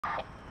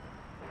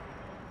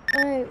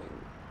Alright,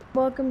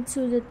 welcome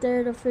to the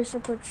third official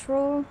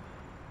patrol.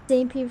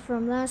 Same people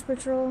from last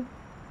patrol.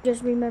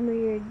 Just remember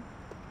your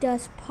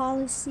death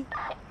policy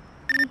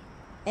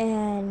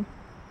and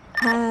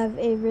have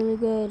a really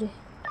good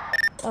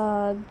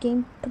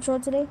game patrol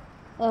today.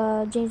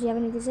 James, do you have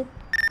anything to say?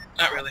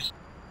 Not really.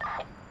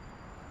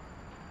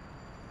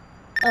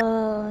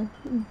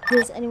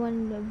 Does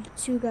anyone of you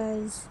two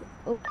guys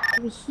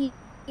over here,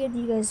 do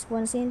you guys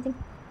want to say anything?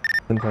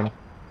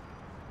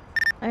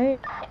 Alright,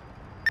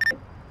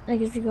 I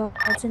guess we go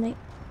alternate.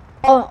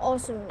 Oh,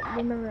 also,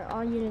 remember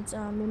all units,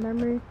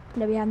 remember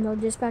that we have no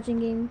dispatching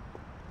game,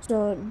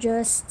 so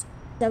just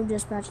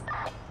self-dispatch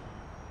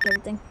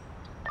everything.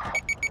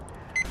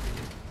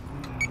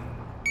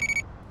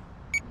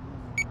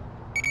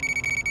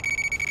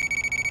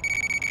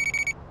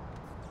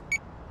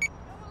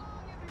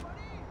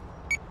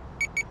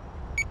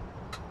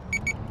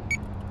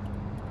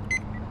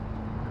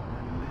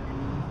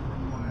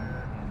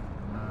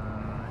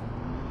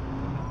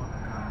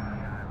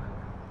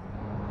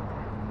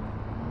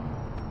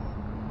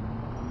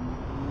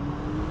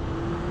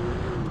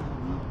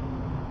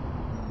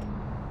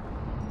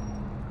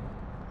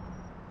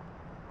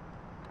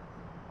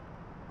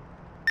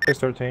 Six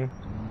 13.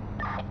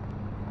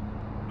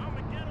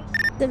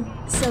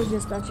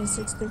 Self-dispatching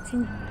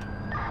 613.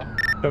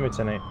 Show me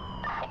 10 8.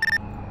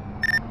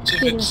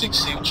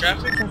 216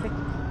 traffic. Traffic.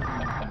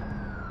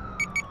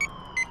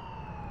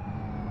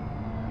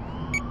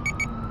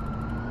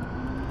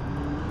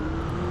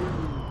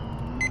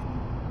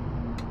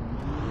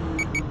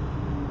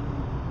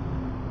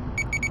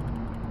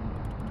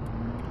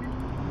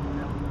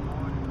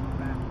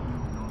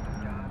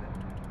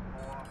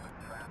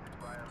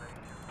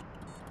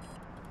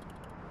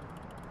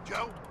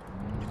 Joe,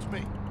 it's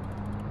me.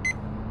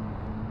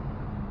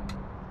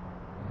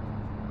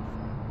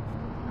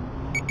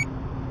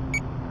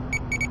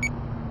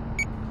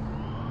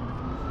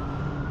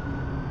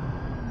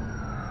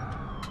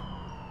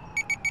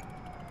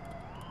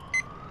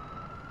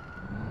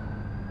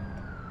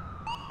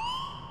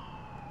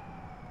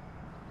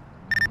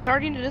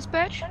 Starting the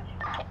dispatch?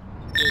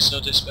 There's no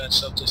dispatch,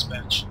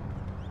 self-dispatch.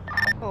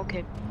 Oh,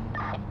 okay.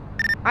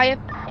 I have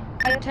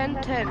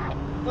 10-10.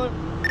 Oh,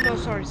 no,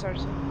 sorry.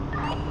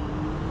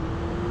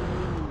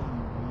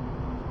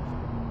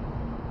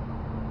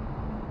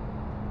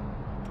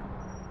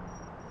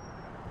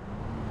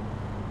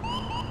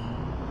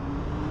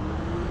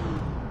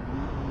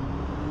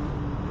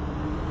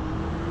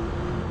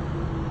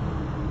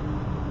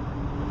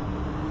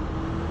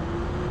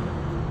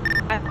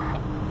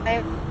 I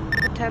have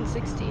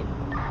 10-16.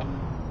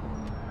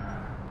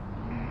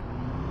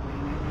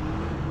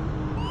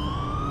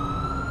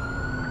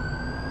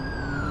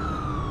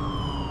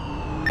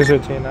 Six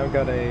 13. I've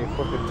got a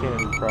 415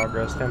 in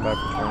progress. Stand by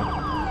patrol.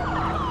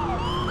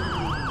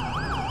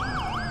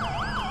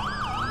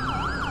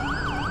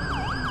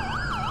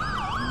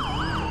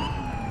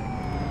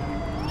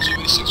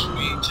 Six for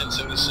me,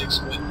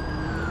 1076 with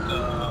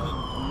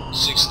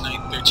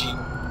 6913.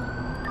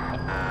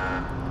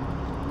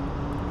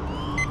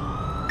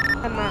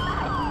 I'm not.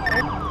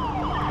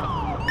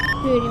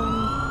 Dude,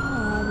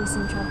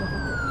 recent traffic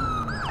with it.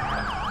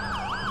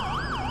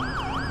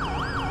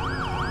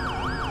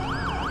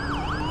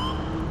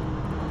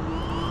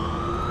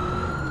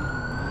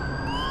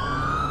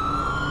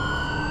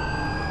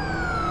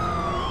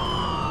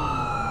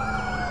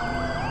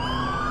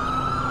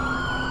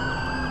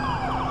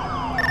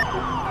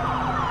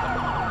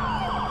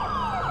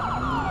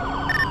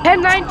 I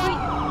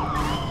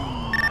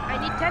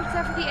need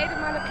 1078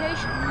 in my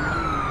location.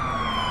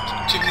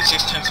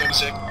 256,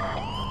 1076.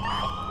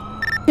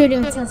 Dude,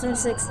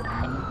 1076.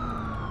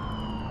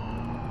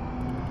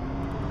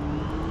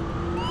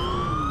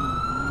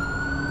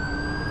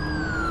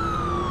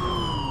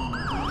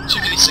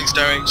 256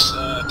 directs,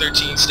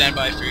 13,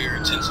 standby for your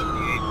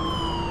 1078.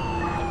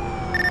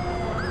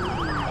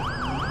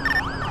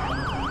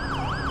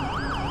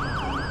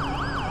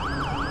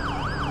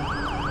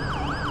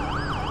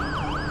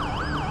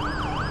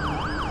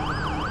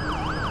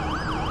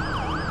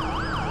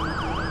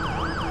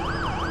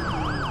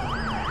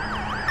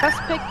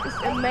 Suspect is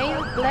a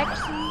male black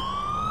suit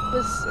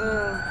with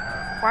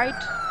white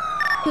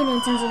Dude,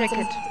 1076.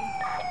 jacket.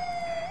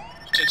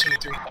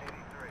 1023.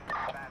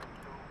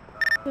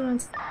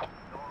 Dude,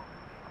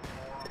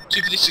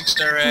 256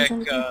 direct,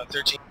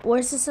 13.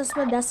 where's the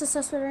suspect? That's the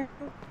suspect right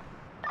now?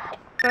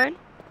 Fine.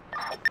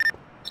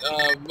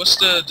 What's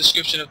the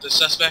description of the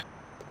suspect?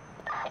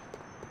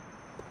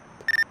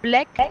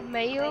 Black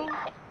male,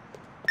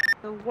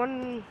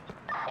 one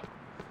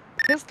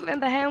pistol in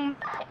the hand,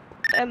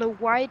 and a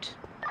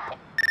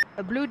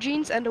blue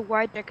jeans and a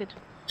white jacket.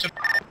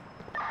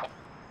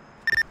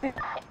 Alright,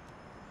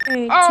 Oh!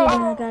 two, I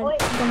got it.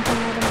 Don't come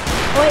at him.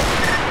 Wait!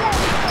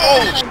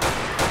 Oh!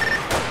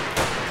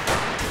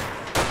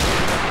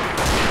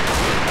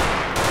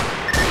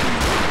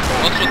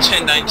 Multiple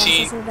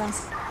 1019.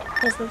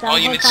 All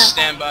units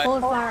stand by.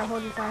 Hold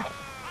fire.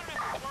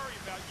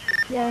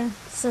 Yeah,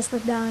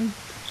 suspect down.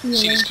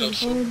 See this code.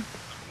 Forward.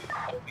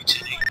 Be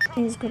 10-8. I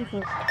need to go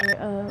for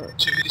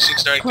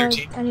 256 direct car.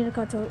 13. I need a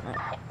car to.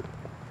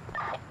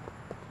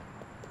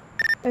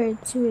 Or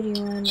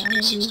 281.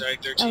 256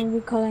 direct 13. I'm gonna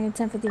be calling it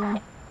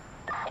 1051.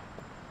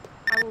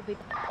 I will be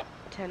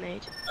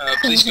 10-8.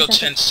 Please go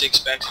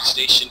 10-6 back to the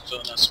station,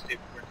 filling out some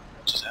paperwork.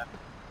 What just happened?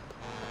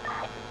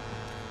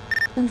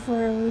 And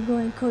we're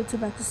going code 2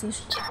 back to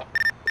station.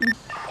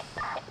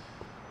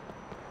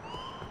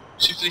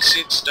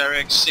 256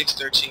 direct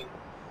 613.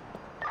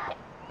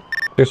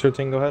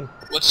 613, go ahead.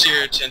 What's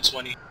your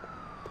 1020?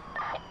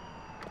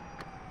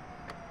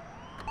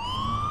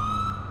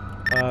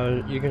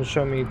 You can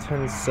show me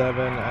 10-7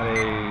 at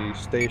a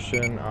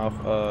station off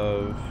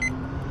of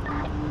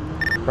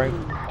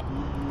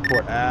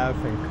Frankfort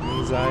Ave and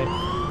Kunzai.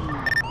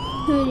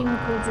 281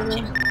 code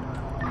 0.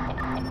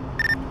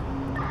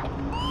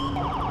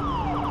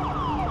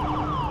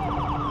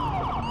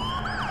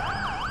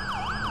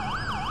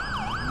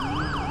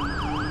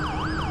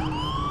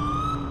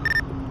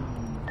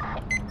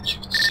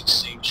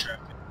 Same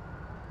traffic.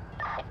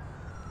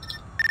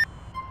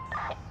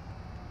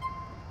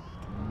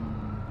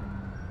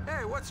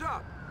 Hey, what's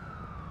up?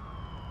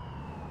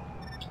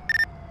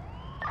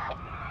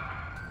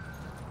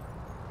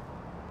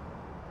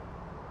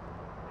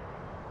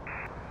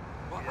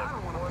 Well, I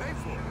don't want to pay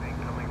for it.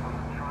 Coming from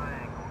the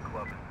Triangle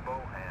Club in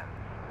Bohan.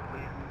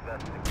 Please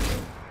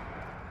investigate.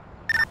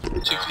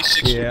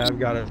 256. Yeah, I've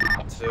got it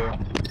too.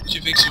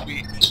 256 will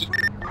be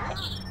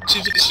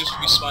 256 will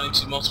be responding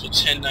to multiple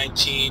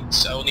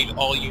 1019s. I will need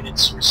all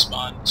units to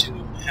respond to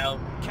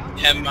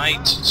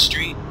Hemite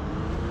Street.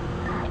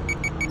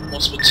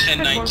 Multiple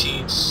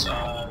 1019s.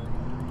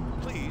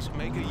 Please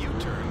make a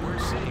U-turn. We're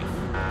safe. In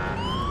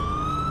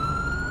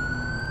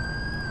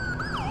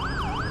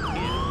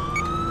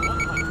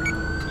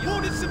 100.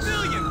 Wounded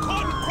civilian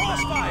caught in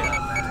crossfire.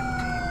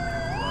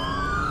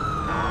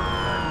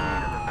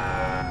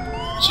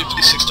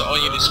 256 to all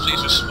units,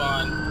 please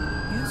respond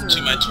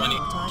to my 20.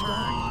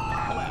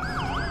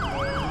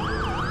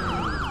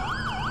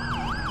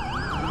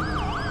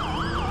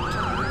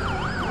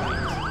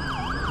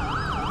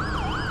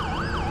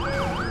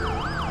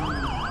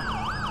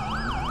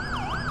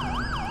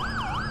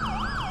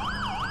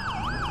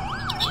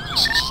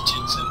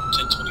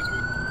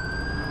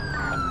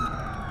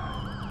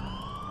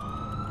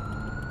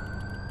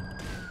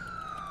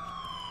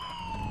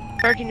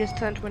 Thirteen is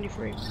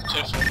 1023.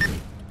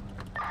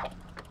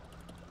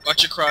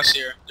 Watch your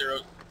crosshair. They're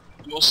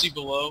mostly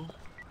below.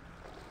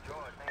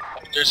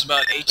 There's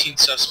about 18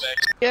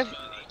 suspects. Yep.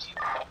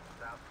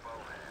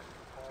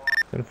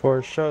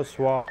 10-4, show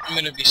SWAT I'm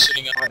gonna be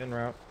sitting up en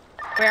route.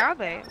 Where are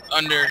they?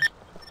 under.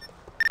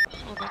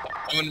 Okay.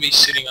 I'm gonna be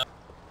sitting up.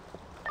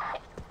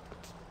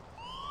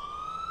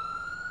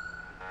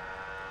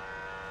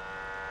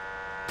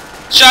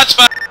 Shots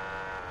fired!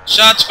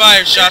 Shots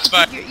fired! Shots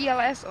fired! Take your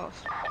ELS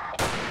off.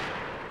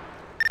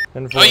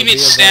 10-4, Oh, you need to be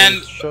stand-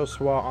 advised, show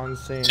SWAT on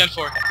scene.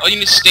 10-4. All you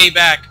need to stay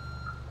back.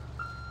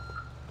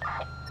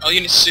 All you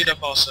need to sit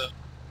up also.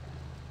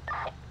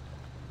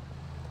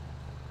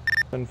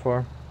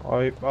 10-4,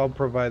 I'll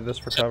provide this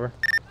for cover.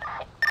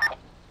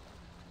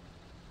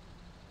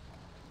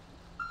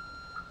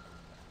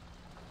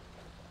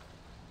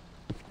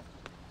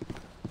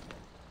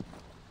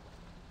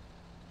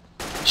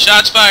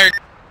 Shots fired!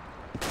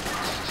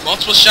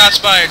 Multiple shots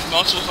fired!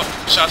 Multiple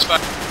shots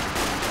fired!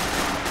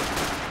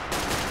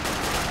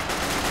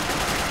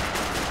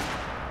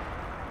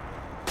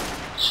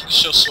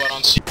 Show SWAT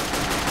on scene.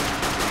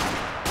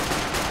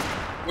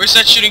 Where's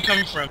that shooting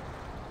coming from?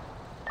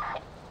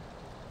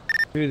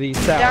 To the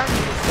south, Down. to the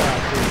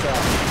south, to the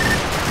south.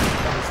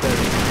 Down the stairs.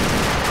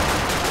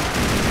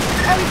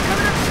 Oh, he's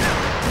coming up.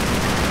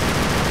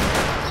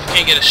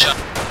 Can't get a shot.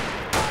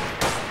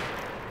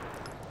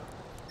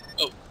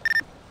 Oh.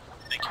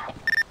 Thank you.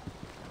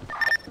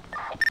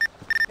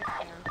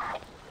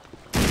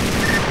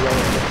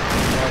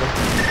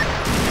 Water.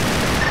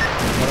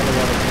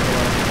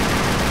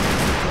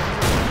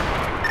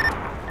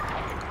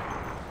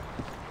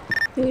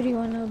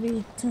 281 will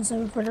be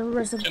 10-7 for the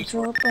rest of the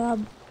patrol, but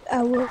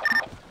I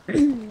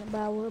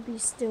will be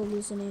still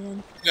listening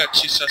in. We got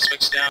 2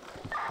 suspects down.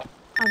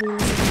 I'll be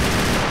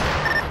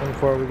listening.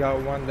 10-4, we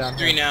got 1 down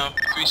 3 here. now.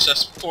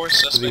 4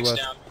 suspects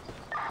west. down.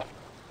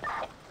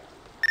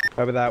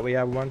 Over that, we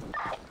have 1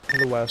 to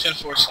the west.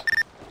 10-4.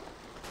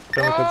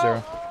 Show me code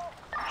 0.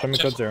 Show me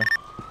code 0.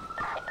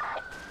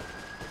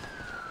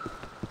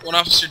 1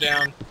 officer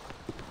down.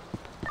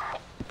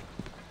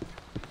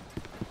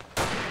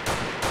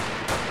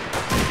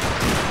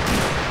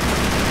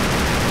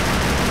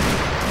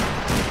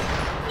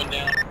 One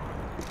down.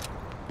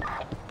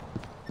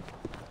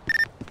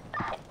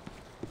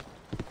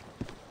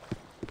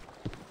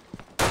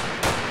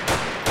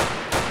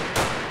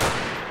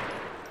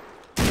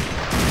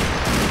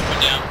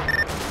 One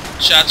down.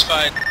 Shots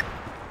fired.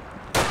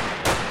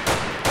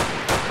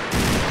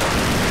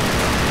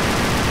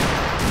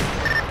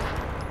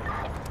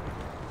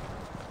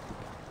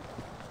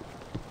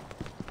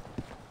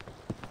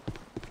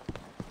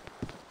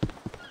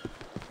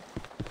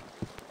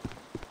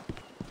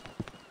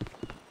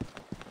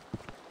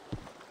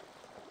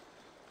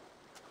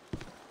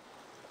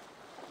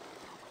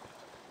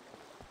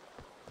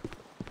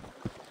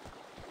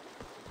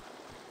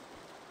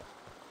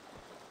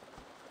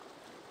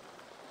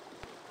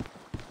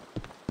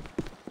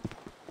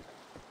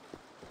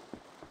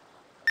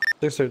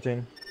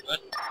 613. What?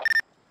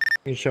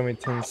 You can show me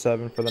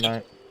 10-7 for the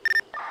night.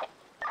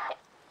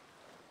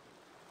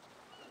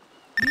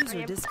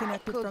 User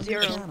disconnected Code from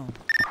 0. your channel.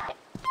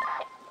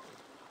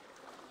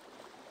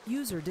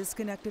 User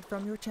disconnected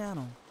from your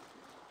channel.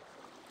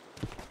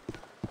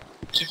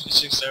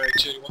 256, alright,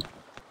 281.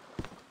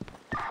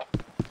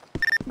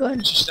 Good.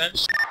 What's your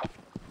status?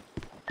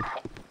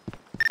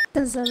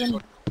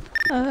 10-7.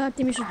 I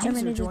think we should User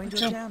terminate this joined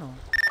your patrol. channel.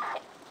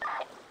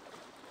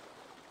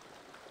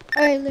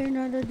 Alright,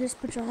 Leonardo, this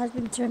patrol has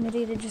been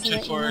terminated, just to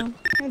let you know.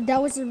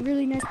 That was a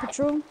really nice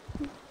patrol.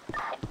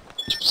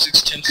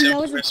 256, 10-7 That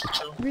for was the rest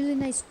patrol. really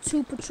nice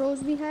 2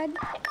 patrols we had.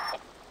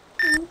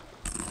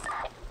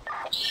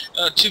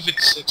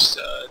 256,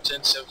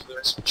 10-7 for the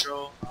rest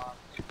patrol.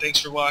 Thanks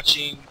for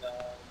watching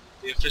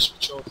the official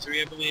patrol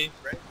 3, I believe,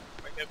 right?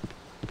 Right,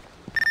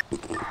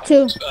 Kevin?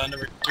 2.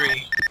 Number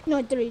 3.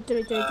 No, 3.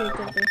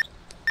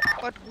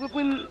 But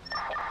we